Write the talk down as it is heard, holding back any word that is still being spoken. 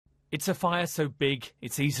It's a fire so big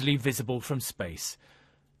it's easily visible from space.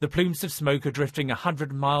 The plumes of smoke are drifting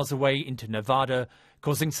 100 miles away into Nevada,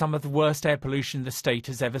 causing some of the worst air pollution the state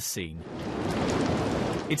has ever seen.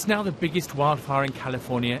 It's now the biggest wildfire in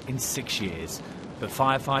California in 6 years, but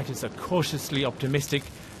firefighters are cautiously optimistic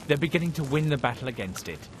they're beginning to win the battle against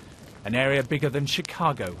it. An area bigger than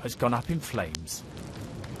Chicago has gone up in flames.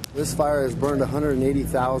 This fire has burned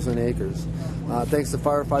 180,000 acres. Thanks to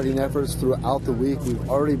firefighting efforts throughout the week, we've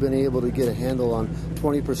already been able to get a handle on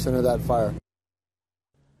 20% of that fire.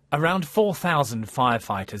 Around 4,000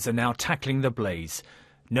 firefighters are now tackling the blaze.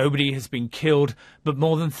 Nobody has been killed, but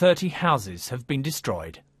more than 30 houses have been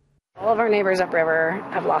destroyed. All of our neighbors upriver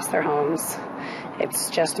have lost their homes. It's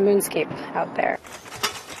just a moonscape out there.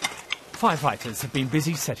 Firefighters have been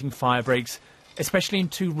busy setting fire breaks, especially in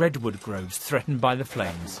 2 redwood groves threatened by the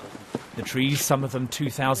flames. The trees, some of them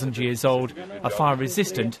 2,000 years old, are fire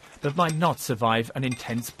resistant but might not survive an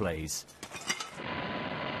intense blaze.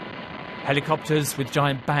 Helicopters with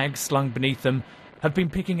giant bags slung beneath them have been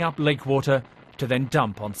picking up lake water to then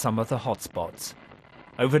dump on some of the hotspots.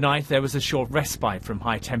 Overnight there was a short respite from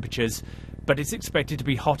high temperatures, but it's expected to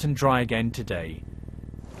be hot and dry again today.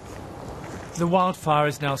 The wildfire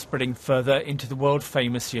is now spreading further into the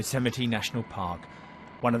world-famous Yosemite National Park.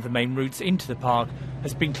 One of the main routes into the park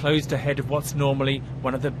has been closed ahead of what's normally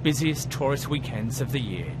one of the busiest tourist weekends of the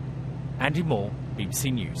year. Andy Moore,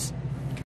 BBC News.